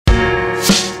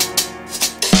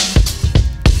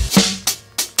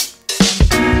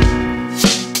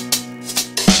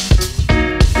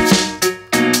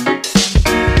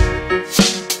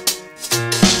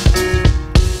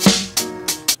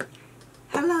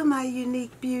my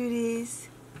unique beauties.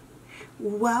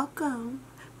 Welcome.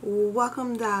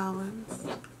 Welcome, darlings.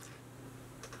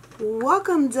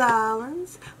 Welcome,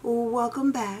 darlings.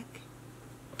 Welcome back.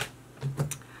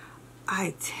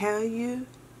 I tell you,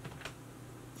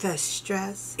 the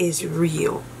stress is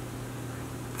real.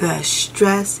 The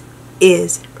stress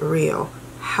is real.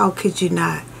 How could you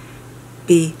not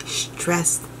be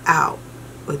stressed out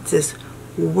with this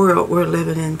world we're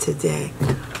living in today?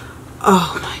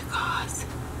 Oh my God.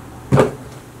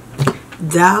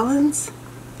 Darlings,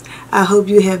 I hope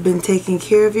you have been taking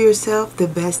care of yourself the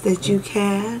best that you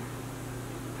can.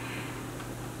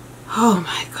 Oh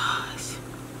my gosh.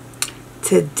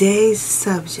 Today's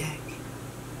subject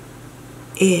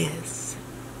is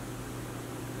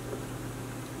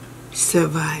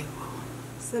survival.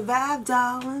 Survive,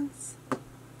 darlings.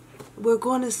 We're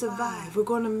going to survive. We're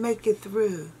going to make it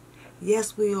through.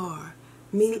 Yes, we are.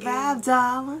 Survive,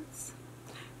 darlings.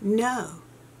 No,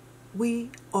 we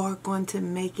are going to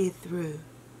make it through.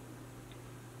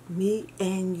 Me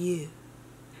and you.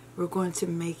 We're going to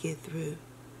make it through.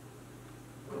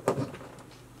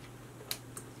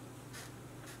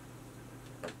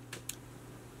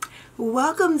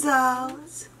 Welcome,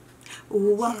 dolls.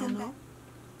 Welcome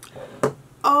back.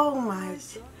 Oh my,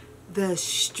 the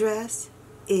stress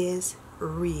is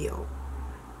real.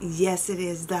 Yes, it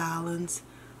is, darlings.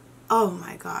 Oh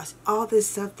my gosh, all this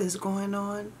stuff that's going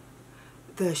on,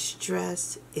 the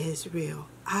stress is real.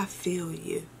 I feel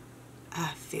you.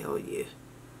 I feel you.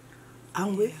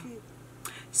 I'm with you.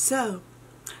 So,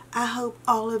 I hope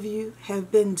all of you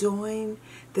have been doing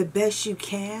the best you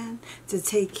can to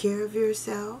take care of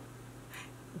yourself.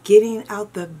 Getting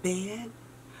out the bed,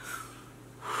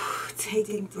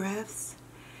 taking breaths,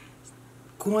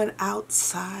 going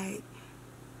outside,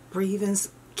 breathing,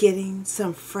 getting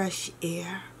some fresh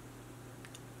air.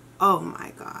 Oh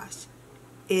my gosh,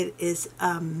 it is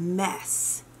a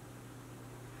mess.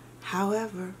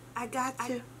 However, I got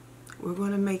you. We're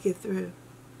going to make it through.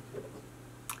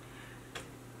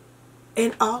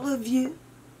 And all of you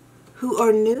who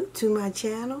are new to my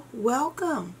channel,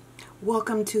 welcome.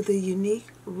 Welcome to the Unique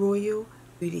Royal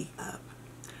Beauty Club,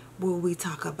 where we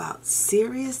talk about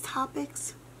serious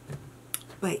topics,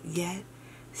 but yet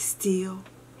still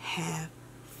have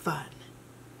fun.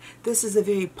 This is a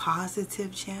very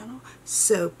positive channel,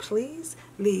 so please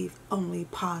leave only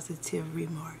positive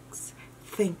remarks.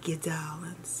 Thank you,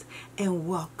 darlings, and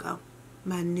welcome,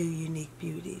 my new unique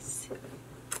beauties.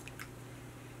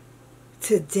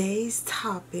 Today's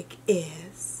topic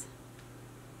is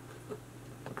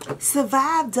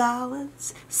survive,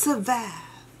 darlings. Survive.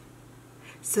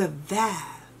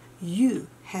 Survive. You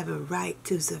have a right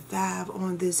to survive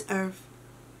on this earth.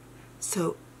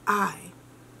 So I'm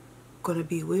going to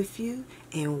be with you,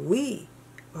 and we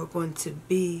are going to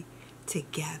be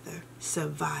together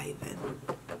surviving.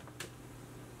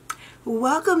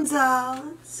 Welcome,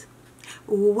 darlings.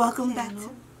 Welcome back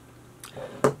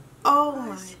to... Oh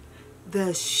my.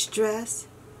 The stress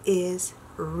is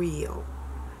real.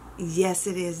 Yes,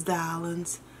 it is,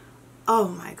 darlings. Oh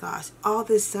my gosh, all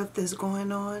this stuff that's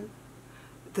going on,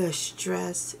 the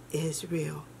stress is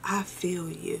real. I feel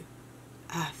you.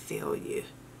 I feel you.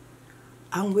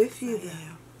 I'm with you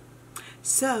there.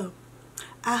 So,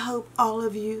 I hope all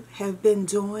of you have been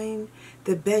doing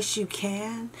the best you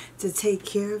can to take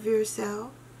care of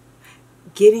yourself.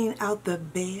 Getting out the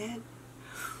bed,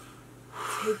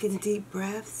 taking deep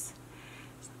breaths,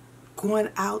 going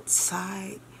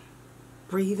outside,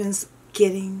 breathing,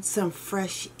 getting some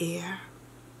fresh air.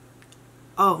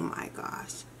 Oh my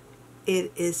gosh,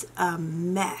 it is a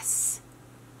mess.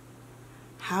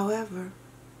 However,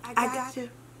 I got you.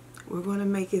 We're going to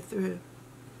make it through.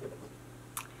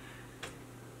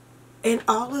 And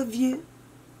all of you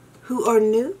who are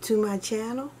new to my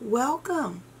channel,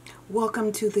 welcome.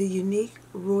 Welcome to the Unique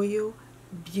Royal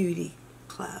Beauty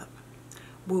Club,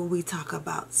 where we talk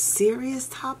about serious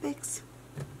topics,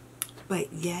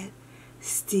 but yet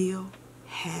still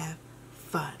have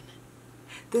fun.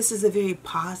 This is a very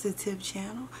positive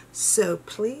channel, so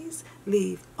please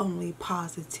leave only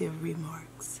positive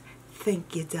remarks.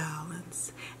 Thank you,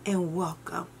 darlings, and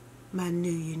welcome, my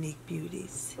new unique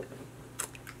beauties.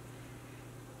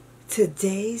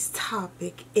 Today's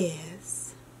topic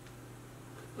is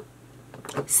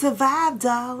survive,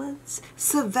 darlings.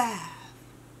 Survive.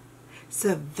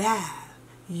 Survive.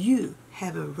 You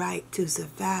have a right to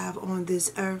survive on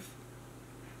this earth.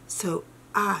 So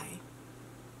I'm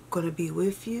going to be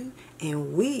with you,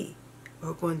 and we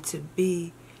are going to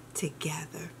be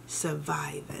together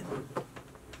surviving.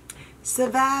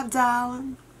 Survive,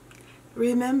 darling.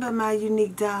 Remember, my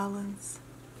unique darlings,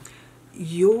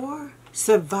 your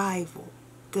survival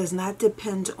does not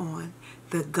depend on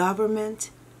the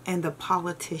government and the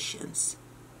politicians.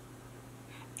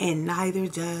 And neither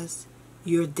does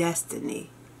your destiny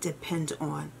depend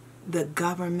on the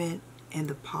government and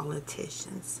the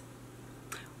politicians.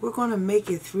 We're going to make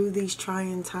it through these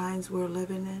trying times we're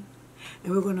living in,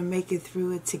 and we're going to make it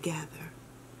through it together.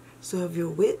 So if you're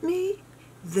with me,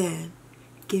 then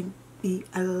give me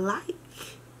a like.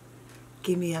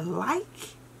 Give me a like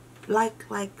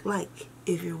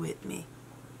if you're with me.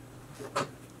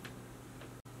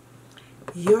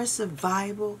 Your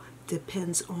survival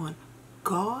depends on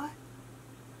God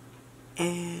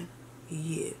and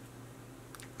you.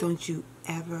 Don't you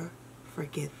ever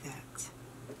forget that.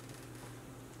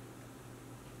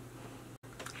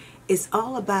 It's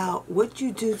all about what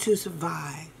you do to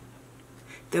survive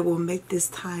that will make this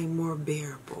time more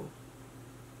bearable.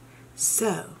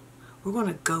 So, we're going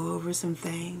to go over some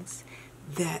things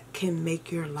that can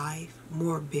make your life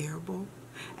more bearable,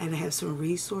 and I have some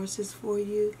resources for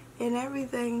you and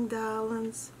everything,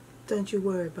 darlings. Don't you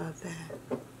worry about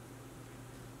that.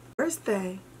 First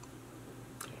thing,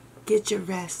 get your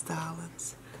rest,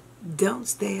 darlings. Don't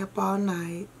stay up all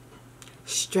night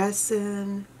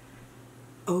stressing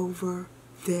over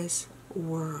this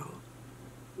world.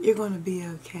 You're going to be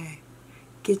okay.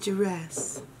 Get your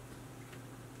rest.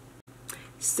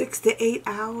 6 to 8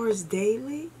 hours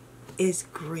daily is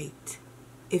great.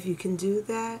 If you can do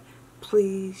that,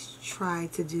 please try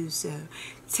to do so.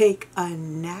 Take a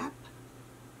nap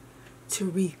to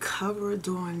recover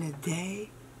during the day.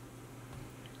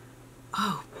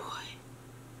 Oh boy,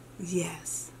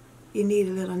 yes. You need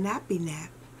a little nappy nap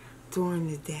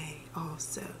during the day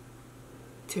also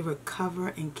to recover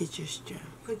and get your strength.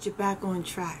 Put you back on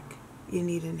track. You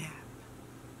need a nap.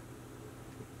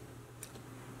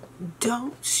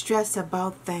 Don't stress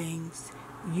about things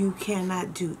you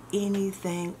cannot do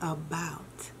anything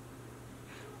about.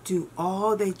 Do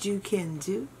all that you can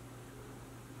do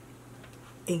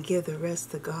and give the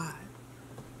rest to God.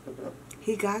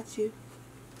 He got you.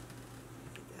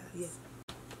 Yes.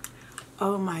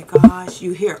 Oh my gosh,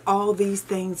 you hear all these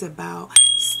things about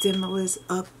stimulus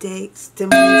update.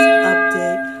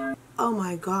 Oh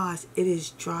my gosh, it is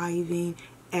driving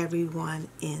everyone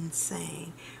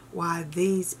insane. Why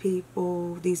these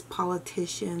people, these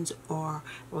politicians are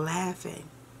laughing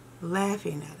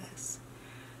at us.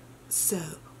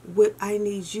 So what I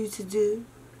need you to do,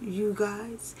 you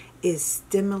guys, is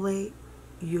stimulate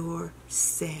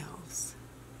yourselves.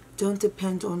 Don't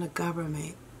depend on the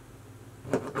government.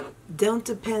 Don't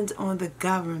depend on the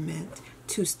government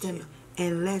to stimulate.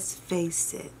 And let's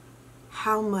face it,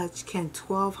 how much can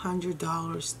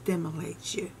 $1,200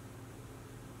 stimulate you?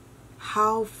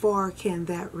 How far can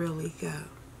that really go?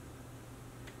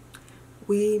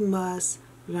 We must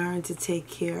learn to take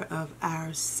care of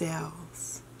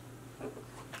ourselves.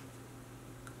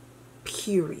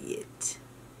 Period.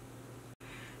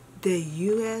 The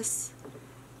U.S.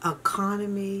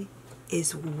 economy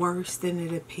is worse than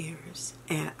it appears.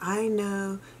 And I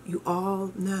know you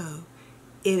all know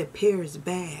it appears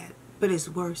bad, but it's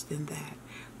worse than that.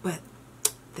 But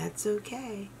that's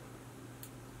okay.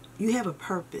 You have a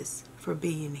purpose for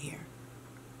being here.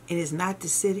 It is not to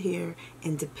sit here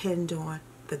and depend on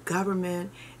the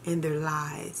government and their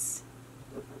lies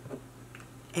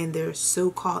and their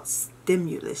so-called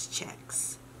stimulus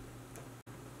checks.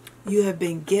 You have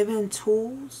been given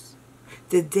tools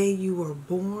the day you were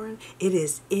born. It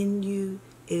is in you.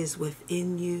 It is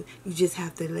within you. You just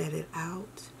have to let it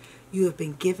out. You have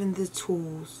been given the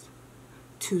tools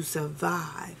to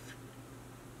survive.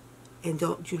 And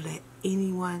don't you let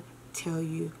anyone tell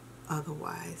you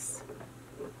otherwise.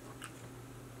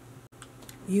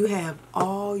 You have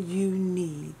all you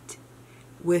need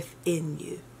within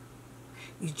you.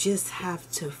 You just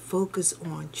have to focus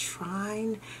on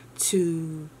trying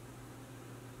to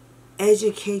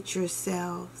educate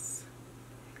yourselves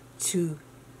to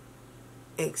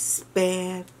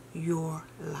expand your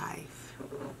life.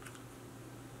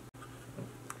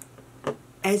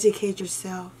 Educate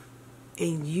yourself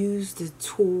and use the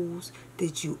tools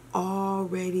that you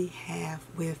already have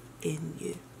within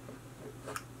you.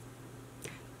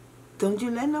 Don't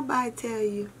you let nobody tell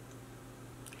you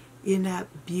you're not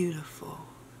beautiful.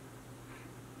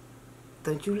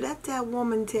 Don't you let that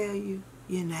woman tell you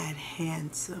you're not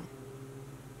handsome.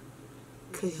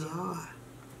 Because you are.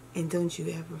 And don't you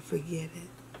ever forget it.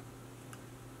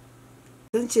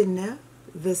 Don't you know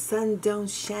the sun don't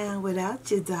shine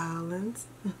without you, darlings?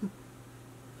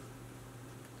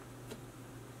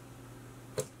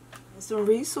 Some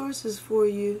resources for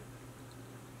you.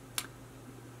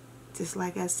 Just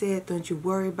like I said, don't you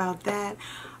worry about that.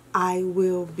 I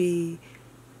will be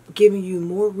giving you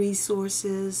more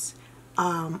resources.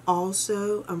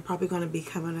 Also, I'm probably going to be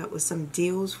coming up with some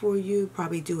deals for you.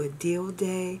 Probably do a deal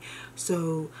day.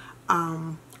 So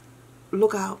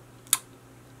look out,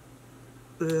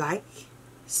 like,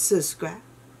 subscribe,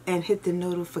 and hit the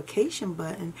notification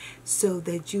button so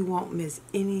that you won't miss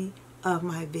any of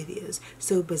my videos.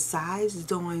 So besides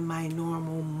doing my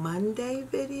normal Monday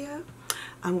video,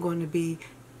 I'm going to be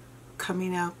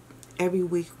coming out every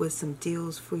week with some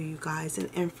deals for you guys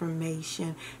and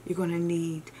information. You're going to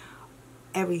need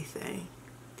everything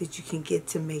that you can get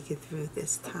to make it through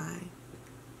this time.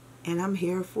 And I'm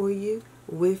here for you,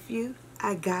 with you.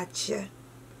 I got you.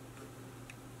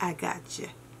 I got you.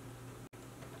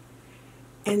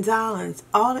 And darlings,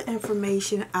 all the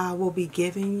information I will be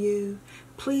giving you,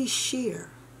 please share.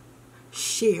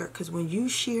 Share, because when you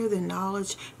share the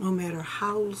knowledge, no matter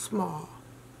how small,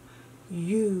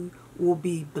 you will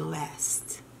be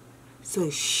blessed.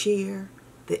 So share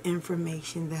the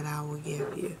information that I will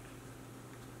give you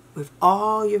with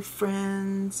all your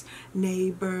friends,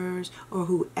 neighbors, or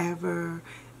whoever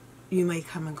you may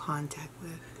come in contact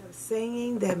with. The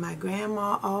saying that my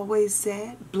grandma always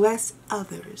said, bless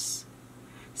others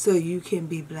so you can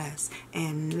be blessed.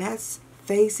 And let's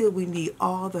face it, we need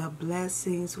all the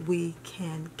blessings we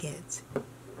can get.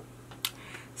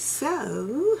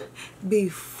 So,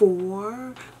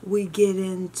 before we get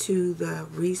into the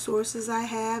resources I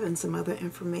have and some other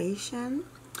information,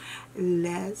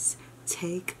 let's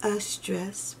take a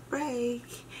stress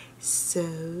break so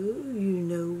you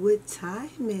know what time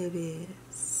it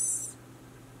is.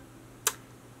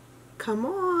 Come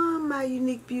on, my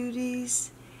unique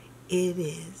beauties. It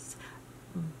is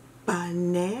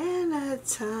banana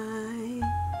time.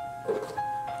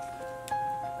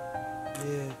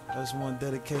 Yeah, I just want to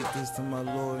dedicate this to my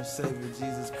Lord and Savior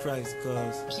Jesus Christ,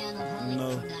 because, you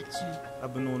know,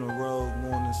 I've been on the road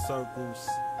going in circles.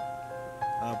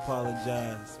 I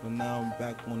apologize, but now I'm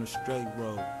back on the straight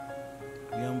road.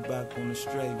 Yeah, I'm back on the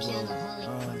straight road.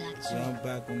 Yeah, I'm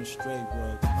back on the straight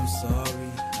road. I'm sorry,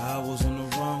 I was on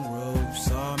the wrong road. You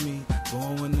saw me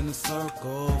going in a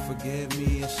circle. Forgive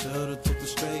me, I should've took the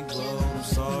straight road. I'm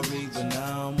sorry, but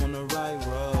now I'm on the right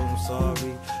road. I'm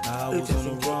sorry, I was on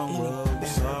the wrong road. You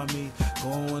saw me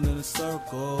going in a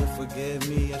circle. Forgive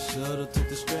me, I should've took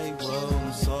the straight road.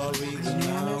 I'm sorry, but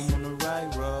now I'm on the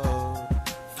right road.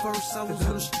 First I was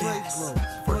on the straight road,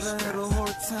 but I had a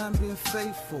hard time being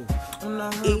faithful. When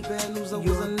I heard bad news, I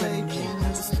wasn't able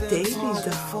to stand tall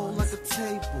and fall like a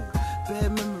table.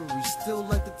 Bad memories still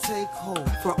like to take hold.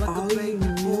 For like all a baby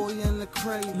you boy in the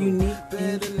cradle. unique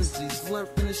Bad energies lurk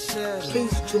in the shadow.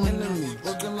 Please join Enemies us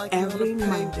working like every on a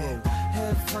Monday payroll.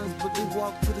 Had friends, but they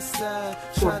walked to the side.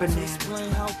 for Tried to banana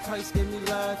explain how Christ gave me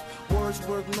life. Words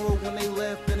were ignored when they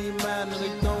left, and he mad, and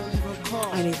they don't even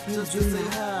call. And if you just do to say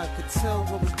not hi, I could tell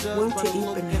what was judged want by to the eat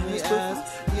look in bananas their with eyes.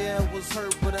 us Yeah, I was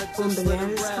hurt, but I on just let it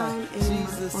bananas ride. time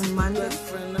Jesus on is Monday, the best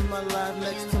friend in my life,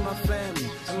 next to my family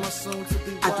and my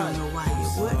soon-to-be wife. I don't know why you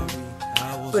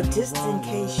wouldn't, but just in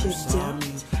case you don't,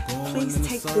 please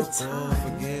take the time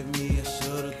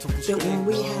that when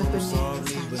we have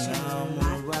banana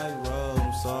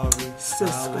time,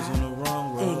 subscribe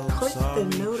and click the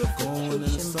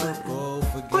notification button,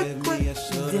 click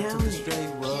down there,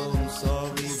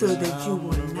 so that you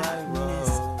will not miss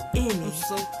any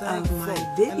of my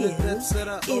videos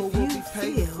if you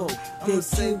feel that you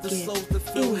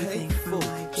get anything from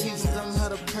my videos.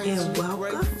 And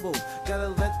welcome. Gotta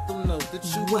let them know that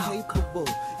you capable.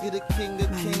 You're the king of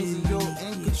kings and you're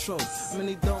in control.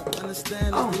 Many don't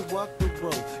understand that they walk the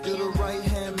road. You're the right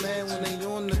hand man when they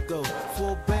on the go.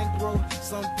 For a bankroll,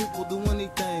 some people do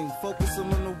anything. Focus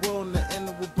them on the world and the end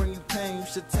will bring you pain. You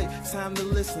should take time to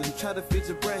listen, try to feed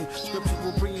your brain. Scripture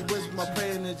will bring you wisdom. I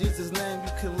pray in Jesus' name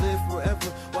you can live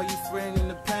forever while you freeing in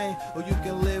the pain. Or you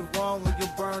can live wrong or you'll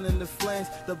burn in the flames.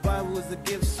 The Bible is a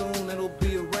gift, soon it'll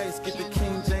be erased. Get the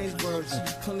King James Version,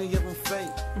 plenty of them fake.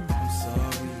 I'm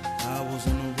sorry, I was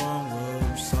on the wrong road.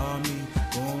 You saw me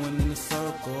going in a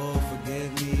circle.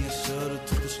 Forgive me, I should've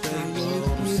took the straight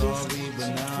road. I'm sorry, but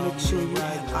now I'm on the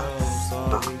right road. I'm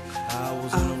sorry, I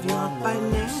was on the wrong road.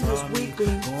 You saw me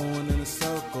going in a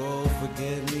circle.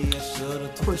 Forgive me, I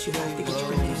should've took the straight road. Of course, you have to get your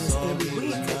bananas every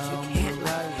week because you can't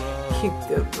keep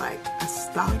them like a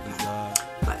stockpile.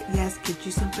 But yes, get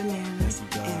you some bananas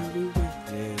every week.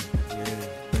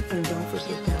 And don't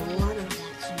forget that water.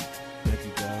 Thank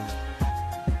you, God.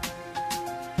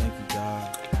 Thank you,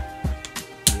 God.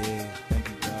 Yeah, thank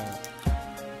you, God.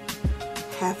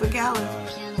 Half a gallon.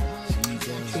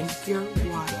 Jesus. Drink your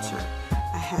water.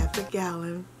 A half a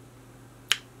gallon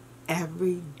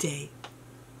every day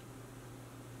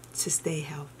to stay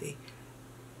healthy.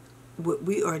 what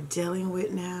we are dealing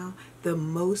with now, the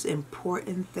most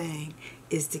important thing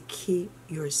is to keep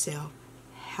yourself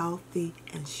healthy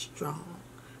and strong.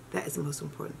 That is the most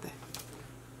important thing.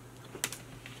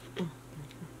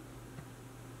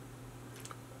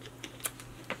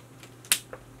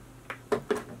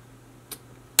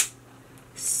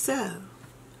 So,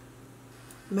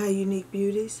 my unique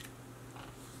beauties.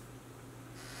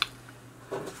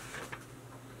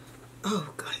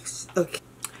 Oh, guys. Okay.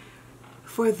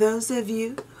 For those of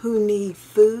you who need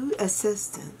food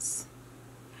assistance,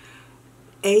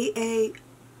 AARP,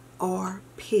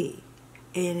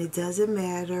 and it doesn't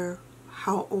matter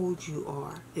how old you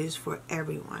are, it is for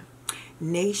everyone.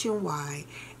 Nationwide,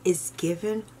 it's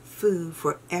giving food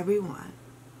for everyone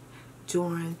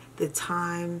during the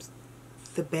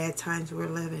bad times we're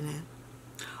living in.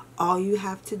 All you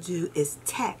have to do is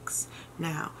text.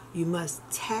 Now, you must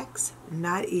text,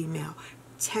 not email.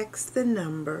 Text the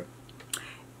number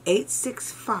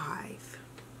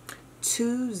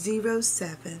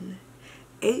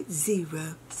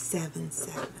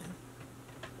 865-207-8077.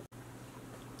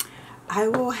 I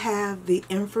will have the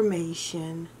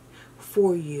information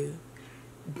for you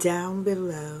down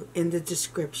below in the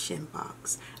description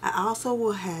box. I also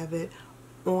will have it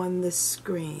on the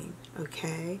screen,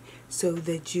 okay, so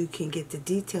that you can get the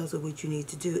details of what you need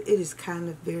to do. It is kind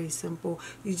of very simple.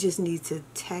 You just need to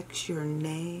text your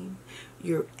name,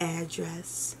 your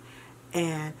address,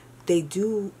 and they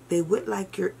would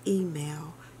like your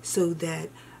email so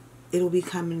that it'll be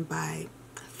coming by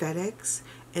FedEx,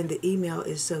 and the email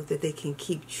is so that they can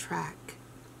keep track.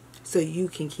 So you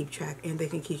can keep track, and they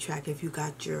can keep track if you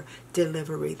got your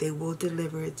delivery. They will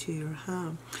deliver it to your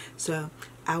home. So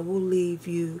I will leave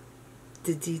you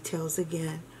the details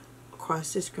again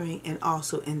across the screen and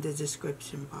also in the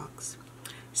description box.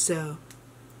 So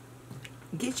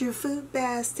get your food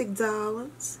basket,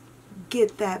 darlings.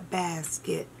 Get that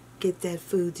basket. Get that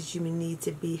food that you need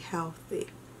to be healthy.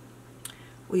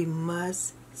 We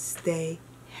must stay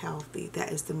healthy.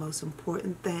 That is the most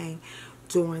important thing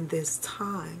during this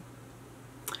time.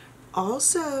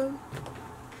 Also,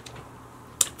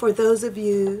 for those of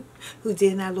you who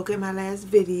did not look at my last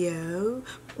video,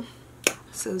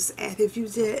 so sad if you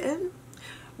didn't.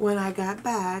 When I got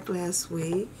back last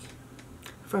week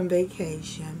from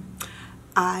vacation,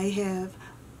 I have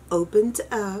opened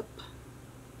up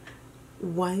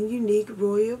one unique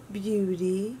Royal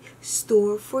Beauty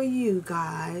store for you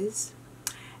guys,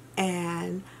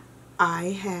 and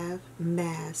I have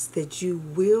masks that you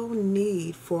will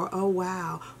need for a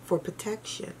while for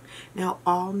protection. Now,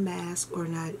 all masks are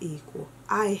not equal.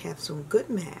 I have some good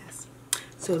masks.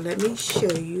 So let me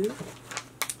show you.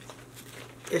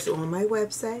 It's on my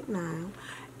website now.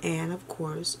 And of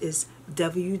course, it's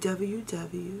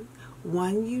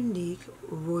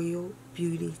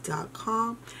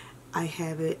www.oneuniqueroyalbeauty.com. I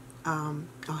have it. I'll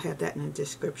have that in the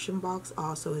description box.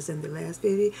 Also, it's in the last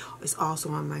video. It's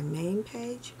also on my main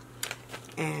page.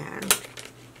 And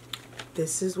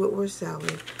this is what we're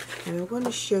selling, and I'm going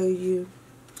to show you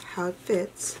how it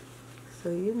fits so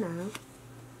you know.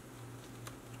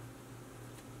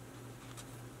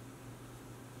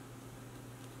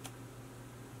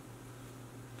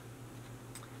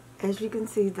 As you can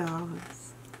see,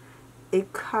 darlings, it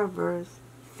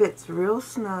fits real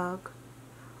snug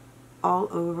all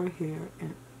over here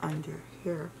and under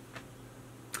here,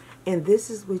 and this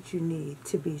is what you need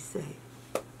to be safe.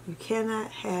 You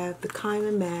cannot have the kind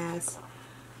of mask,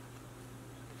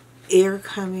 air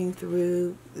coming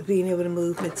through, being able to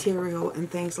move material and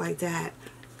things like that,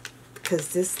 because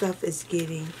this stuff is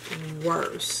getting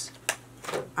worse.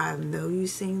 I know you've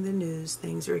seen the news.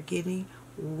 Things are getting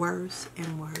worse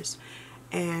and worse,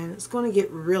 and it's going to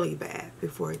get really bad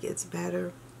before it gets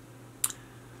better.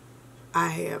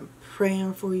 I am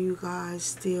praying for you guys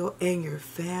still, and your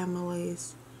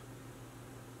families.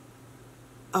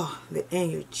 Oh,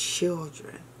 and your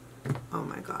children. Oh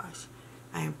my gosh.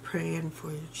 I am praying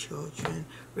for your children.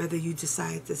 Whether you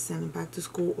decide to send them back to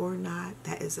school or not,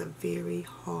 that is a very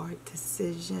hard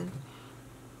decision.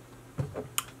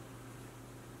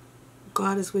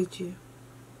 God is with you.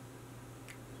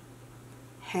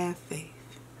 Have faith.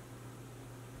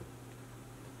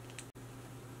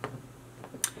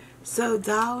 So,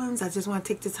 darlings, I just want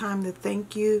to take the time to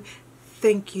thank you.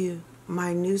 Thank you.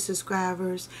 My new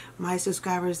subscribers, my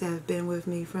subscribers that have been with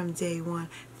me from day one,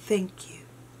 thank you.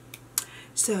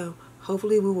 So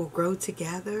hopefully we will grow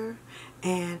together,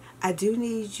 and I do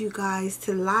need you guys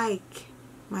to like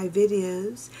my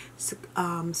videos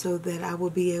so that I will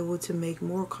be able to make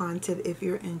more content if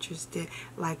you're interested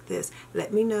like this.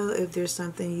 Let me know if there's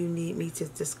something you need me to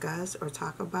discuss or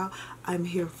talk about. I'm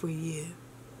here for you.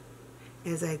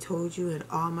 as I told you in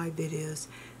all my videos,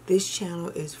 this channel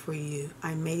is for you.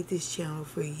 I made this channel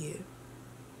for you.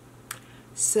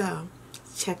 So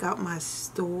check out my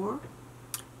store,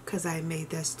 because I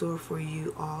made that store for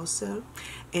you also.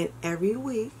 And every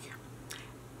week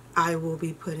I will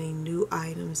be putting new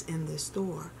items in the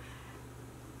store.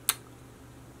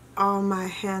 All my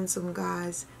handsome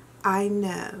guys, I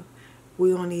know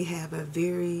we only have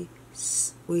only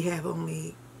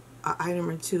an item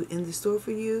or two in the store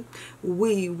for you.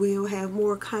 We will have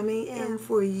more coming in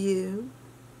for you.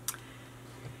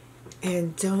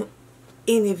 And don't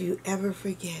any of you ever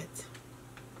forget,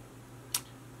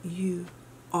 you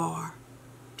are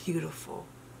beautiful.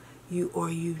 You are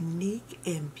unique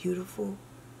and beautiful,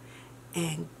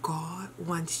 and God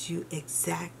wants you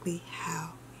exactly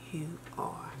how you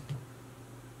are.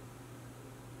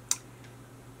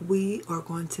 We are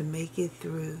going to make it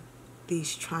through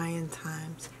these trying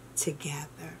times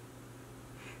together.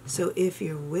 So if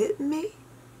you're with me,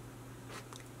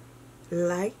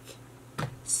 like,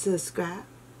 subscribe,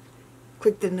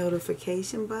 click the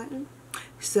notification button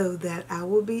so that I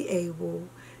will be able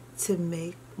to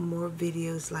make more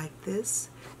videos like this,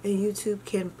 and YouTube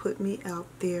can put me out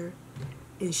there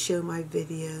and show my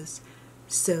videos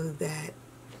so that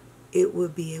it will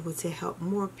be able to help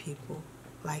more people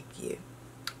like you,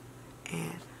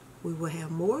 and we will have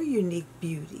more unique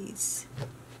beauties.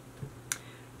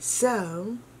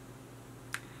 So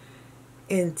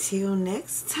until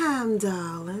next time,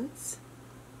 darlings,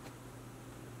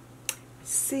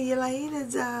 see you later,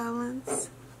 darlings.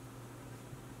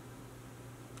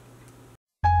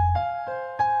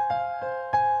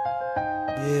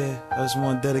 Yeah, I just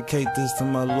want to dedicate this to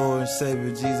my Lord and Savior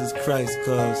Jesus Christ,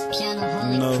 cause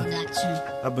you know,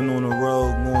 I've been on the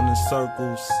road going in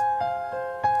circles.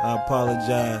 I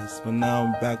apologize, but now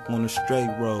I'm back on the straight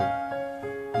road.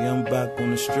 Yeah, I'm back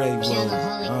on the straight road.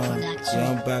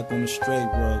 Yeah, I'm back on the straight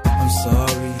road. I'm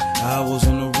sorry, I was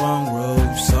on the wrong road.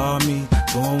 You saw me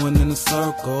going in a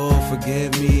circle.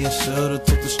 Forgive me, I should've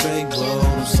took the straight road.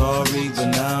 I'm sorry,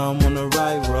 but now I'm on the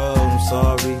right road. I'm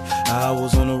sorry, I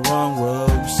was on the wrong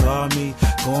road. You saw me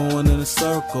going in a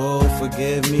circle.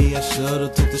 Forgive me, I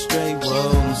should've took the straight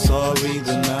road. I'm sorry,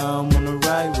 but now I'm on the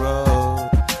right road.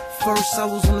 First I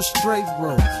was on the straight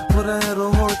road, but I had a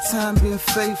hard time being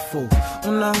faithful.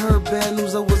 When I heard bad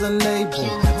news I was unable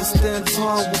to stand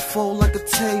tall with fold like a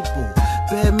table.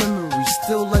 Bad memories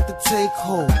still like to take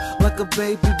hold, like a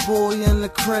baby boy in the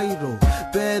cradle.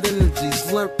 Bad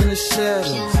energies lurk in the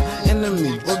shadows.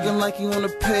 Enemy working like he on a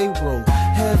payroll.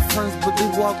 Had friends but they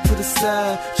walked to the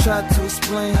side. Tried to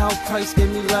explain how Christ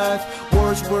gave me life.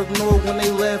 Words were ignored when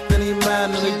they left and they mad.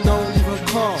 And they don't even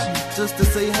call just to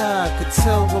say hi. Could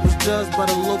tell I was judged by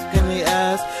the look in their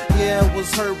eyes. Yeah, I was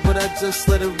hurt but I just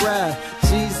let it ride.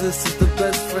 Jesus is the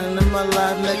best friend in my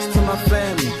life, next to my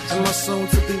family and my soon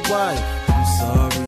to be wife. I'm sorry.